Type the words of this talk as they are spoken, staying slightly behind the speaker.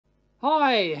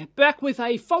Hi, back with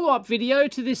a follow-up video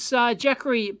to this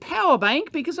Jackery power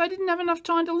bank because I didn't have enough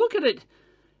time to look at it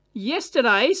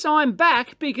yesterday, so I'm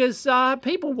back because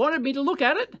people wanted me to look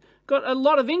at it, got a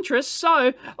lot of interest,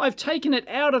 so I've taken it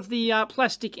out of the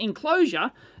plastic enclosure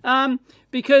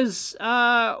because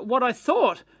what I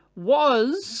thought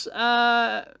was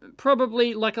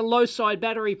probably like a low side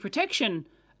battery protection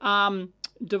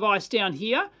device down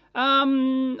here.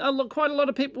 Quite a lot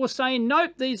of people were saying,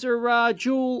 nope, these are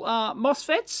dual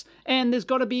MOSFETs, and there's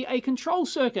got to be a control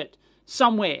circuit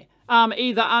somewhere,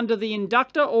 either under the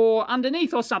inductor or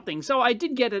underneath or something. So I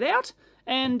did get it out,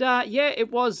 and yeah,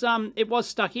 it was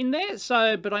stuck in there.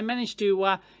 So, but I managed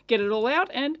to get it all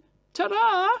out, and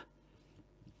ta-da!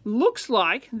 Looks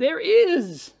like there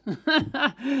is.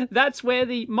 That's where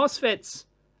the MOSFETs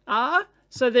are.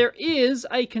 So there is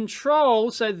a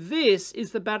control. So this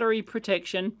is the battery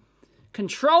protection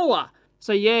controller.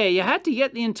 So yeah, you had to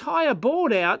get the entire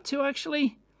board out to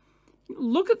actually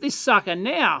look at this sucker.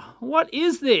 Now, what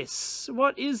is this?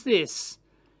 What is this?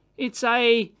 It's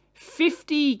a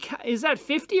 50, is that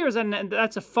 50 or is that,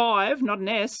 that's a 5, not an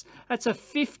S. That's a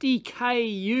 50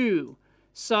 KU.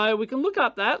 So we can look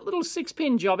up that little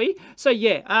 6-pin jobby. So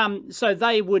yeah, so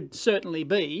they would certainly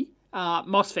be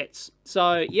MOSFETs.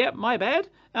 So yeah, my bad.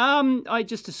 I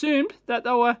just assumed that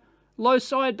they were low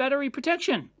side battery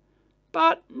protection,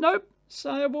 but nope.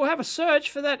 So we'll have a search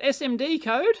for that SMD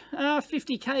code,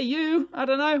 50KU. I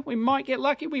don't know, we might get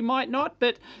lucky, we might not,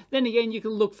 but then again, you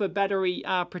can look for battery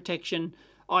protection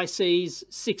ICs,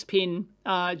 6-pin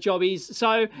jobbies.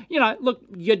 So, you know, look,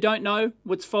 you don't know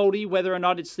what's faulty, whether or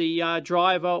not it's the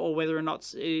driver or whether or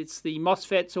not it's the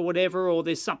MOSFETs or whatever, or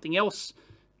there's something else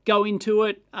go into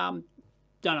it. Don't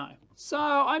know. So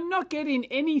I'm not getting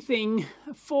anything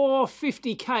for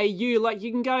 50KU. Like,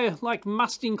 you can go like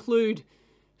must include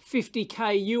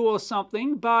 50KU or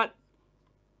something, but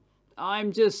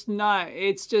I'm just, no,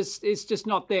 it's just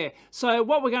not there. So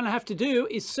what we're going to have to do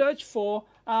is search for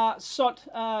SOT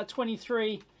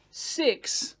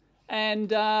 23.6 and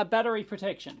battery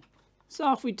protection.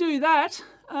 So if we do that,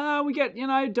 we get, you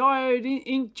know, diode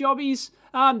ink jobbies.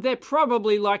 They're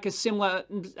probably like a similar,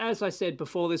 as I said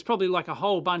before, there's probably like a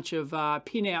whole bunch of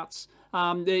pinouts,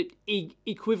 the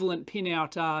equivalent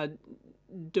pinout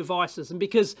devices. And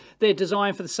because they're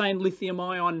designed for the same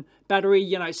lithium-ion battery,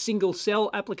 you know, single cell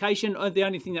application, the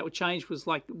only thing that would change was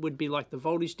would be like the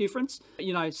voltage difference,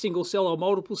 you know, single cell or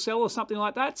multiple cell or something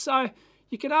like that. So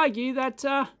you could argue that,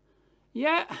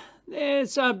 yeah,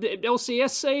 there's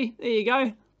LCSC. There you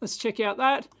go. Let's check out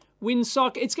that.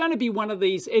 Windsock. It's going to be one of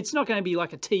these. It's not going to be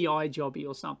like a TI jobby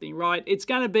or something, right? It's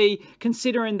going to be,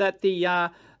 considering that the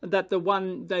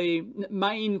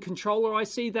main controller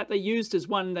IC that they used is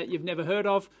one that you've never heard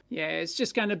of. Yeah, it's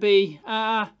just going to be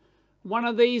one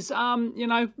of these, you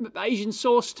know, Asian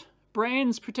sourced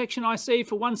brands, protection IC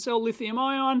for one cell lithium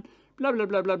ion. Blah, blah,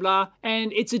 blah, blah, blah.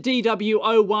 And it's a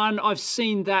DW01. I've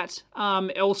seen that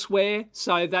elsewhere.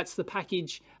 So that's the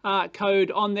package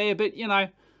code on there. But, you know,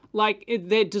 like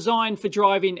they're designed for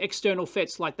driving external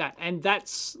FETs like that. And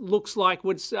that's looks like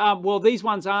what's, well, these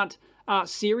ones aren't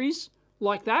series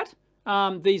like that.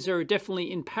 These are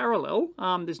definitely in parallel.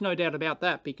 There's no doubt about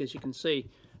that because you can see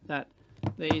that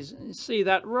these, see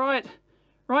that right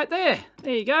there.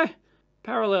 There you go.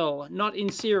 Parallel, not in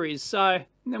series. So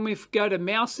then we go to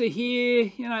Mouser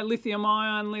here, you know, lithium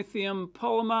ion, lithium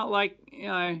polymer, like, you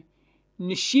know,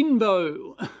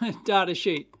 Nishinbo data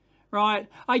sheet, right?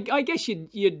 I guess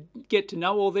you'd get to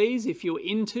know all these if you're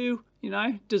into, you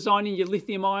know, designing your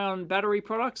lithium ion battery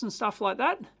products and stuff like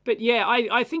that. But yeah,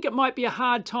 I think it might be a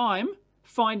hard time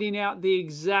finding out the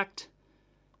exact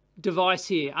device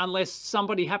here, unless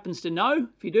somebody happens to know.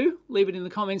 If you do, leave it in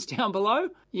the comments down below.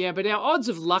 Yeah, but our odds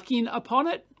of lucking upon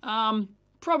it,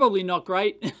 probably not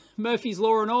great. Murphy's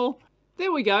Law and all.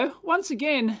 There we go. Once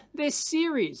again, they're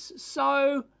series.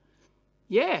 So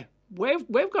yeah,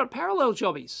 we've got parallel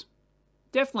jobbies.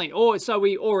 Definitely. Or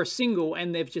a single,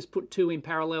 and they've just put two in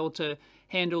parallel to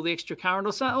handle the extra current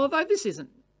or something. Although this isn't,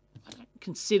 I don't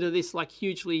consider this like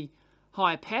hugely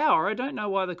high power. I don't know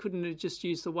why they couldn't have just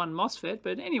used the one MOSFET,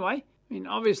 but anyway, I mean,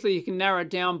 obviously you can narrow it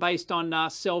down based on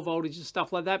cell voltage and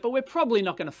stuff like that, but we're probably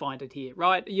not going to find it here,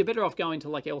 right? You're better off going to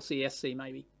like LCSC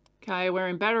maybe. Okay, we're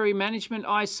in battery management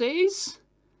ICs.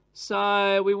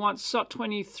 So we want SOT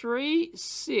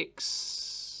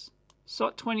 23.6.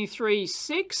 SOT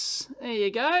 23.6, there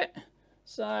you go.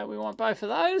 So we want both of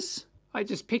those. I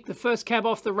just picked the first cab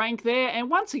off the rank there, and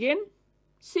once again,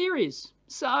 series.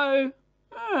 So,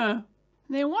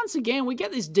 then once again, we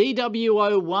get this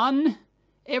DW01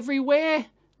 everywhere.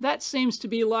 That seems to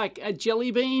be like a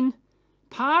jelly bean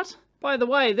part. By the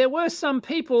way, there were some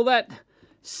people that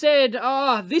said,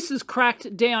 oh, this is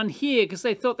cracked down here because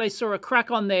they thought they saw a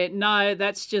crack on there. No,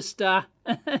 that's just,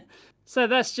 so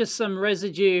that's just some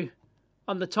residue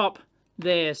on the top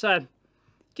there. So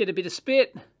get a bit of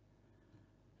spit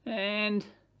and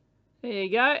there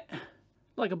you go,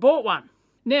 like I bought one.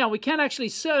 Now we can actually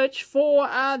search for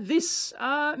this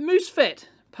MOSFET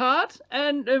part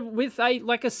and with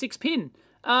like a 6-pin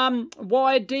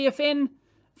wide DFN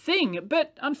thing,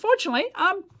 but unfortunately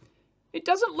it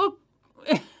doesn't look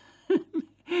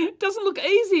it doesn't look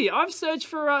easy. I've searched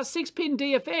for 6-pin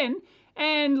DFN,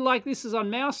 and like this is on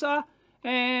Mouser,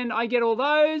 and I get all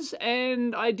those,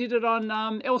 and I did it on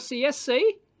LCSC,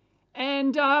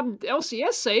 and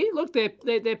LCSC, look,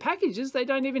 their packages, they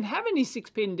don't even have any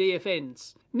 6-pin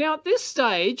DFNs. Now at this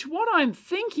stage, what I'm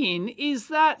thinking is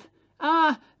that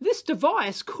this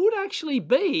device could actually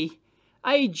be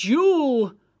a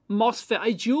dual MOSFET,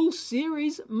 a dual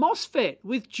series MOSFET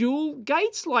with dual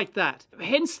gates like that,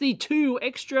 hence the 2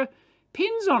 extra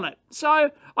pins on it.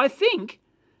 So I think,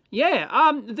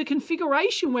 yeah, the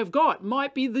configuration we've got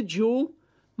might be the dual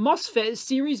MOSFET,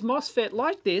 series MOSFET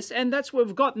like this, and that's what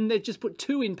we've got, and they've just put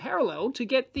 2 in parallel to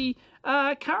get the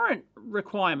current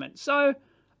requirement. So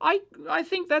I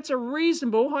think that's a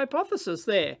reasonable hypothesis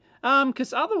there,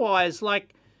 because otherwise,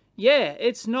 like, yeah,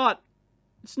 it's not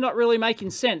really making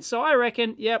sense. So I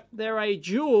reckon, yep, they're a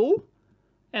dual,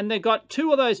 and they've got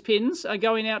 2 of those pins are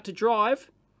going out to drive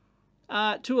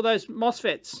 2 of those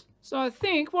MOSFETs. So I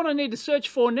think what I need to search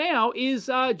for now is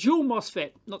dual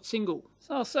MOSFET, not single.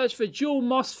 So I'll search for dual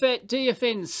MOSFET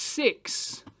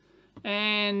DFN6.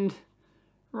 And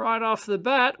right off the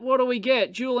bat, what do we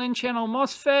get? Dual N-channel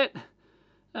MOSFET.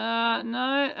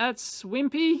 No, that's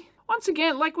wimpy. Once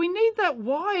again, like, we need that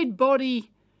wide body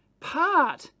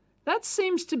part. That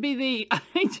seems to be the...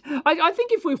 I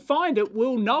think if we find it,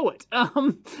 we'll know it.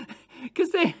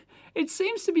 Because it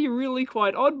seems to be really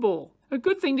quite oddball. A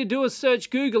good thing to do is search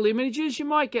Google Images. You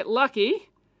might get lucky.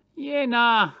 Yeah,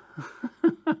 nah.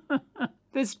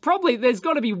 There's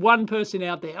got to be one person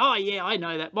out there. Oh, yeah, I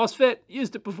know that MOSFET.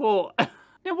 Used it before.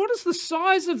 Now, what is the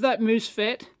size of that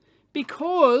MOSFET?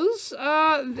 Because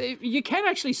you can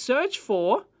actually search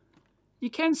for... You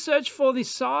can search for the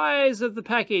size of the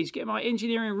package. Get my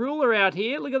engineering ruler out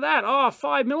here. Look at that. Oh,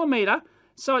 5mm.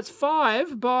 So it's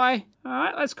 5 by... All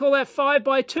right, let's call that 5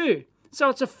 by 2. So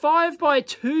it's a 5 by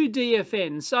 2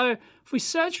 DFN. So if we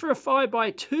search for a 5 by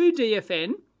 2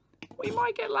 DFN, we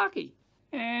might get lucky.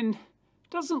 And it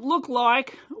doesn't look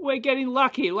like we're getting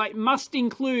lucky. Like, must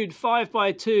include 5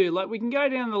 by 2. Like, we can go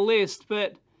down the list,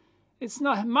 but it's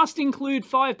not... Must include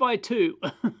 5 by 2.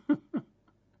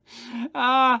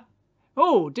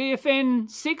 Oh,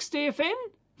 DFN 6 DFN?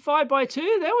 5 by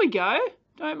 2, there we go.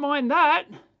 Don't mind that.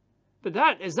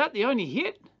 But is that the only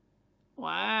hit?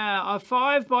 Wow, a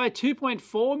 5 by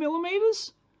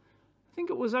 2.4mm? I think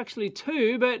it was actually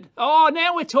 2, but... Oh,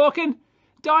 now we're talking!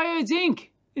 Diodes Inc.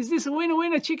 Is this a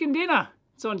winner chicken dinner?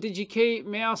 It's on DigiKey,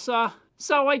 Mouser.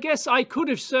 So I guess I could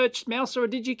have searched Mouser or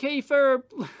DigiKey for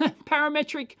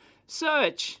parametric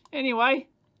search. Anyway...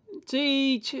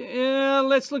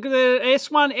 let's look at the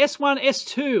S1,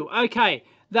 S2. Okay,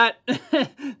 that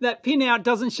that pinout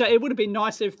doesn't show. It would have been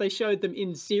nicer if they showed them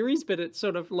in series, but it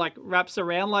sort of like wraps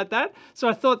around like that. So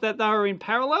I thought that they were in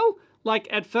parallel, like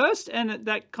at first, and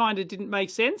that kind of didn't make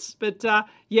sense. But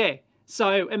yeah,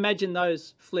 so imagine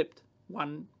those flipped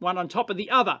one on top of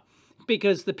the other,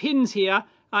 because the pins here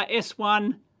are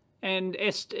S1 and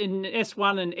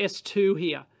S1 and S2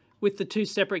 here with the 2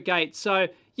 separate gates. So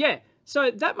yeah.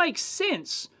 So that makes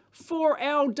sense for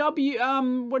our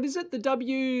what is it? The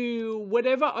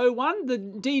W-whatever-01, the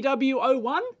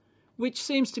DW01, which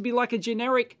seems to be like a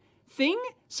generic thing.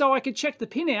 So I could check the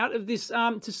pin out of this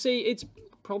to see it's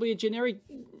probably a generic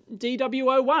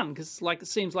DW01, because like it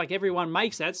seems like everyone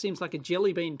makes that. It seems like a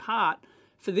jelly bean part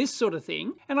for this sort of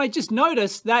thing. And I just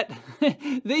noticed that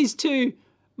these 2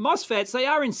 MOSFETs, they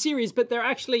are in series, but they're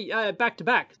actually back to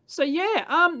back. So yeah,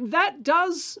 that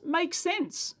does make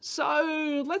sense.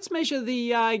 So let's measure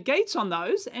the gates on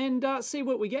those and see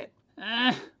what we get.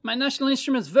 My National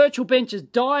Instruments virtual bench has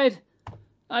died.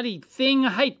 Bloody thing.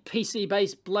 I hate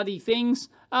PC-based bloody things.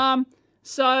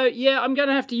 So yeah, I'm going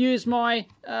to have to use my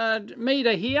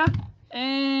meter here.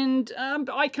 And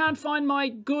I can't find my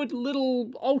good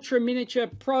little ultra miniature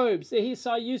probes. They're here,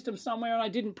 so I used them somewhere and I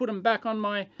didn't put them back on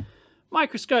my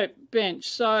microscope bench.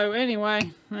 So anyway,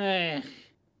 yeah,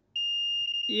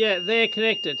 they're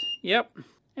connected. Yep.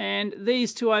 And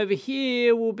these 2 over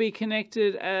here will be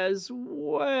connected as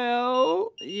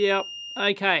well. Yep.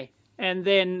 Okay. And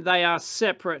then they are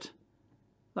separate.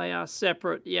 They are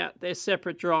separate. Yeah, they're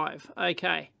separate drive.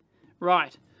 Okay.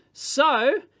 Right.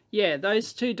 So yeah,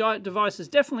 those two devices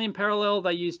definitely in parallel.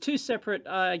 They use two separate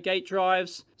gate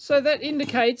drives. So that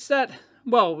indicates that,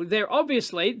 well, they're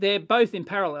both in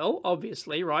parallel,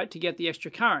 obviously, right, to get the extra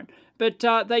current.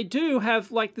 But they do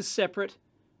have like the separate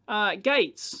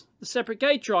gates, the separate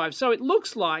gate drives. So it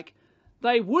looks like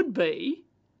they would be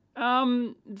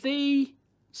the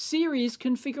series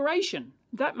configuration.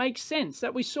 That makes sense,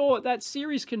 that we saw that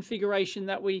series configuration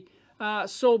that we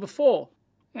saw before.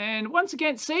 And once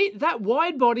again, see, that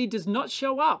wide body does not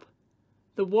show up.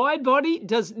 The wide body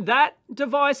does, that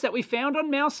device that we found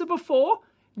on Mouser before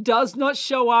does not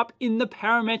show up in the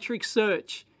parametric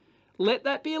search. Let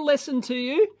that be a lesson to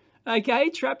you, okay,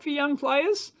 Trap for Young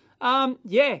players.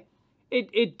 Yeah,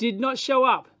 it did not show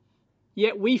up.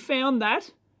 Yet we found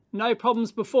that, no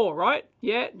problems before, right?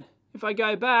 Yet, if I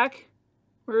go back,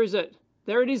 where is it?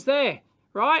 There it is there,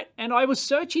 right? And I was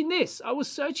searching this. I was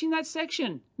searching that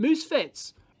section,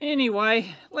 MOSFETs.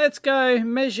 Anyway, let's go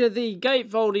measure the gate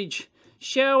voltage,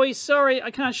 shall we? Sorry,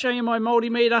 I can't show you my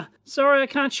multimeter. Sorry, I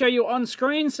can't show you on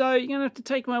screen, so you're going to have to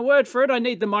take my word for it. I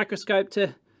need the microscope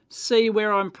to see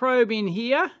where I'm probing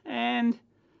here. And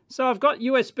so I've got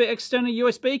USB, external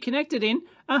USB connected in.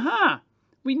 Aha!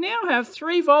 We now have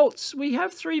 3 volts. We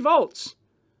have 3 volts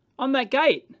on that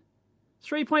gate.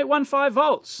 3.15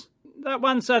 volts. That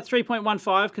one's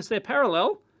 3.15 because they're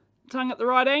parallel. Tongue at the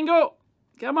right angle.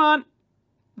 Come on.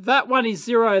 That one is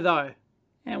 0 though.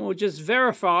 And we'll just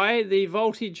verify the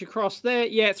voltage across there.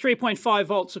 Yeah, 3.5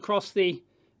 volts across the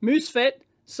MOSFET.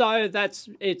 So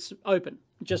it's open,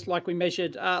 just like we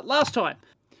measured last time.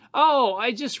 Oh,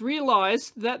 I just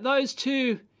realized that those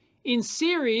two in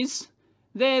series,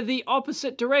 they're the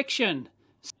opposite direction.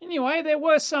 Anyway, there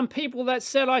were some people that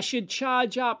said I should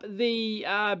charge up the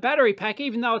battery pack,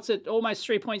 even though it's at almost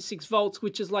 3.6 volts,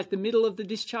 which is like the middle of the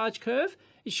discharge curve.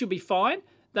 It should be fine.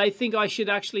 They think I should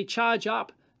actually charge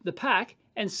up the pack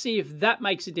and see if that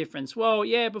makes a difference. Well,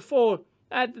 yeah, before,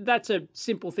 that's a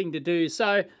simple thing to do,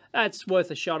 so that's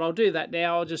worth a shot. I'll do that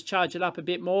now. I'll just charge it up a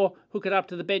bit more, hook it up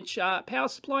to the bench power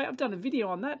supply. I've done a video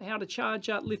on that, how to charge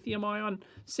lithium-ion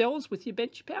cells with your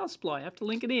bench power supply. I have to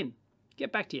link it in.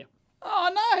 Get back to you.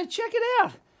 Oh no, check it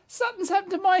out. Something's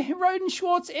happened to my Roden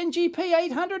Schwartz NGP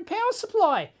 800 power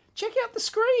supply. Check out the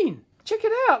screen. Check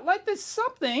it out. Like there's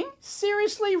something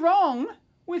seriously wrong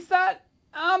with that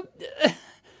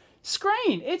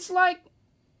screen. It's like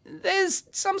there's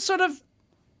some sort of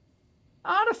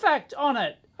artifact on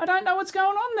it. I don't know what's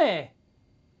going on there.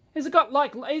 Has it got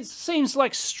like, it seems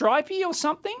like stripy or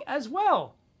something as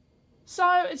well.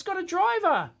 So it's got a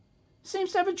driver.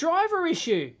 Seems to have a driver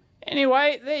issue.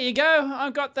 Anyway, there you go.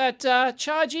 I've got that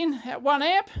charging at 1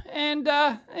 amp, and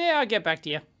yeah, I'll get back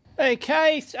to you.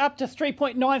 Okay, up to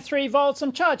 3.93 volts.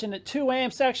 I'm charging at 2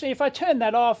 amps actually. If I turn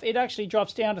that off, it actually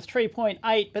drops down to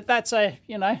 3.8, but that's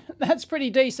that's pretty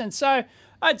decent. So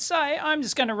I'd say I'm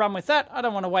just going to run with that. I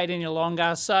don't want to wait any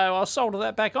longer, so I'll solder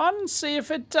that back on and see if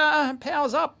it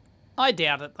powers up. I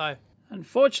doubt it though.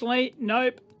 Unfortunately,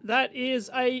 nope. That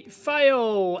is a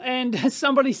fail, and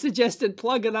somebody suggested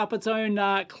plug it up its own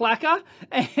clacker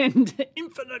and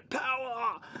infinite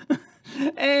power.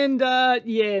 And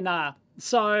yeah, nah.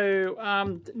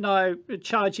 So no,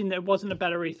 charging, there wasn't a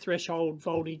battery threshold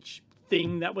voltage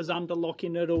thing that was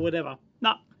underlocking it or whatever.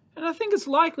 No. And I think it's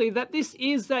likely that this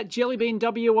is that Jelly Bean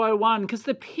W01 because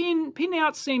the pin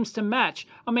out seems to match.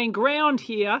 I mean, ground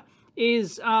here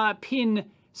is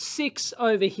pin 6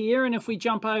 over here, and if we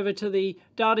jump over to the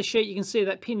data sheet, you can see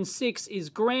that pin 6 is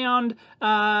ground,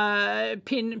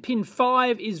 pin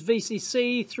 5 is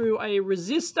VCC through a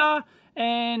resistor,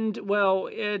 and well,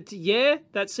 yeah,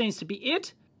 that seems to be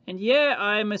it. And yeah,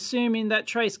 I'm assuming that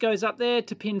trace goes up there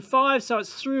to pin 5, so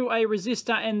it's through a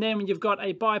resistor, and then you've got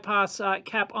a bypass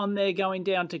cap on there going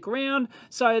down to ground,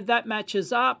 so that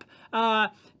matches up.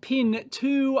 Pin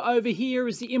 2 over here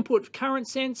is the input current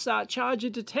sense charger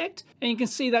detect, and you can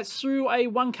see that's through a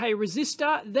 1K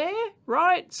resistor there,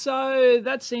 right? So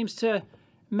that seems to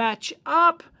match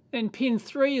up. And pin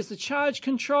 3 is the charge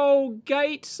control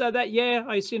gate, so that, yeah,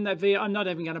 I assume that I'm not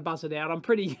even going to buzz it out. I'm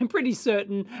pretty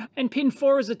certain. And pin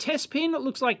 4 is a test pin. It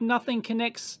looks like nothing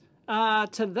connects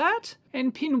to that.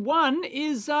 And pin 1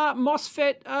 is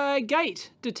MOSFET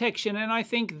gate detection, and I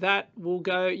think that will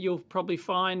go, you'll probably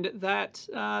find that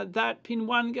that pin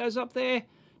 1 goes up there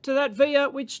to that via,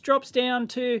 which drops down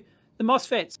to the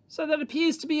MOSFETs. So that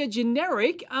appears to be a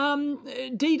generic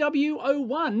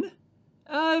DW01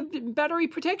 battery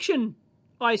protection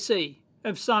IC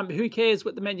of some, who cares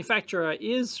what the manufacturer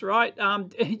is, right?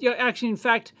 Actually, in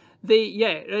fact,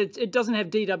 it doesn't have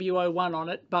DW01 on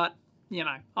it, but you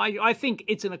know, I think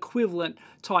it's an equivalent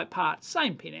type part.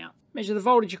 Same pin out. Measure the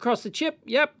voltage across the chip.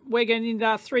 Yep, we're getting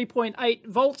 3.8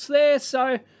 volts there.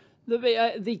 So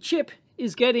the chip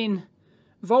is getting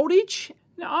voltage.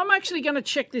 Now I'm actually going to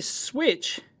check this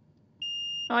switch.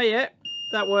 Oh yeah,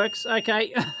 that works.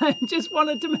 Okay, just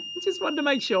wanted to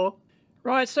make sure.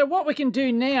 Right, so what we can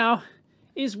do now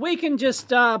is we can just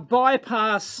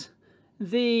bypass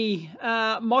the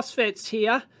MOSFETs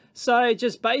here. So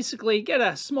just basically get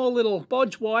a small little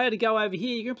bodge wire to go over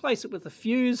here. You can replace it with a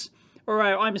fuse, or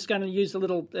I'm just going to use a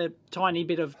little tiny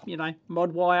bit of, you know,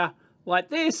 mod wire like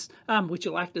this, which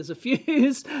will act as a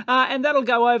fuse, and that'll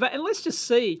go over. And let's just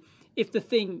see if the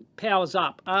thing powers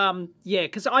up. Yeah,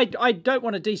 because I don't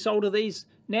want to desolder these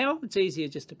now. It's easier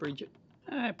just to bridge it.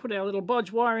 Put our little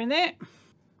bodge wire in there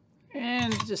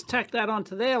and just tack that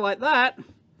onto there like that.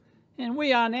 And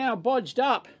we are now bodged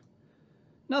up.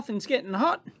 Nothing's getting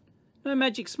hot. No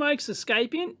magic smoke's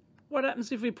escaping. What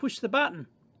happens if we push the button?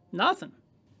 Nothing.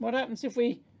 What happens if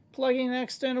we plug in an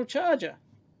external charger?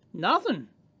 Nothing.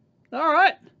 All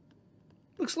right.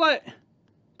 Looks like,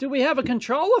 do we have a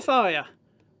controller failure?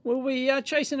 Were we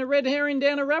chasing a red herring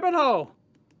down a rabbit hole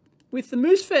with the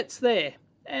MOSFETs there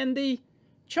and the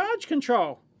charge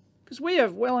control? Because we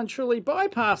have well and truly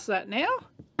bypassed that now.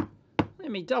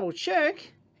 Let me double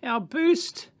check. Our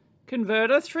boost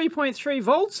converter, 3.3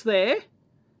 volts there.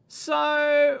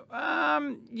 So,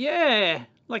 yeah,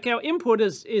 like our input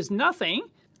is nothing.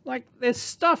 Like there's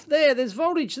stuff there, there's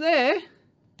voltage there.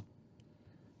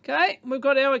 Okay, we've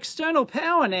got our external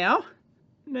power now.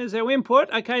 There's our input.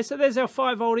 Okay, so there's our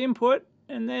 5 volt input,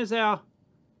 and there's our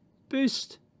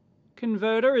boost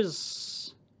converter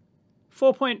is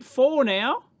 4.4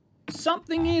 now.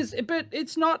 Something is, but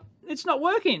it's not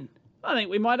working. I think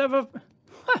we might have a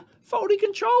faulty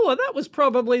controller. That was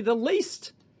probably the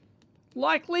least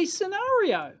likely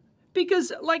scenario,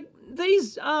 because like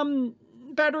these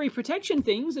battery protection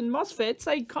things and MOSFETs,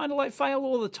 they kind of like fail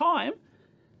all the time.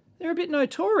 They're a bit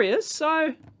notorious,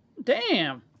 so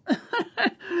damn.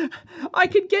 I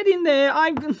could get in there.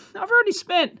 I've already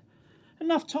spent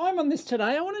enough time on this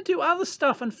today. I want to do other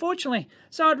stuff, unfortunately.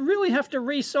 So I'd really have to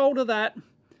resolder that,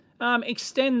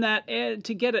 extend that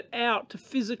to get it out, to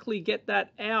physically get that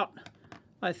out,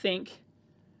 I think,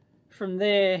 from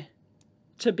there,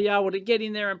 to be able to get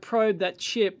in there and probe that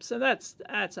chip. So that's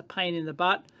a pain in the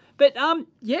butt. But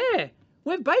yeah,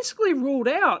 we've basically ruled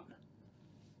out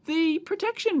the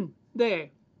protection there.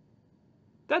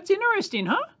 That's interesting,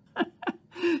 huh?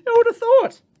 Who would have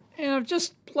thought? And I've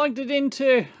just plugged it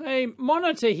into a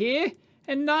monitor here,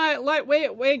 and like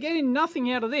we're getting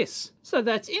nothing out of this. So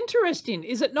that's interesting,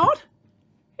 is it not?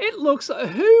 It looks,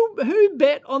 who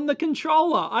bet on the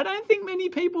controller? I don't think many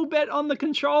people bet on the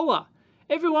controller.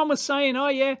 Everyone was saying, oh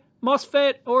yeah,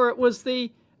 MOSFET, or it was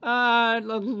the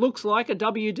looks like a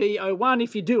WD01.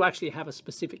 If you do actually have a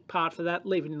specific part for that,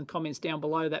 leave it in the comments down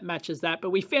below that matches that.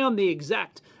 But we found the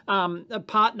exact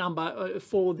part number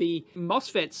for the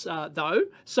MOSFETs though.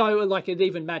 So like it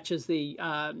even matches the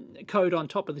code on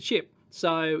top of the chip.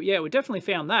 So yeah, we definitely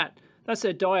found that. That's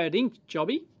a diode ink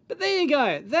jobby. But there you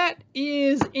go. That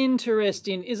is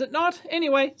interesting, is it not?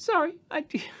 Anyway, sorry.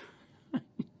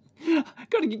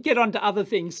 Got to get on to other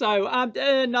things. So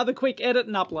another quick edit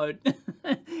and upload.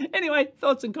 Anyway,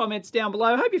 thoughts and comments down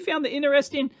below. Hope you found it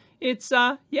interesting. It's,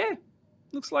 yeah,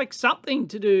 looks like something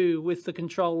to do with the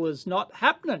controllers not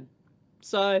happening.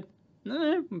 So,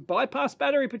 bypass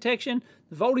battery protection.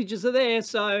 The voltages are there.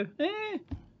 So,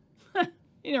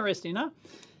 interesting, huh?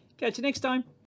 Catch you next time.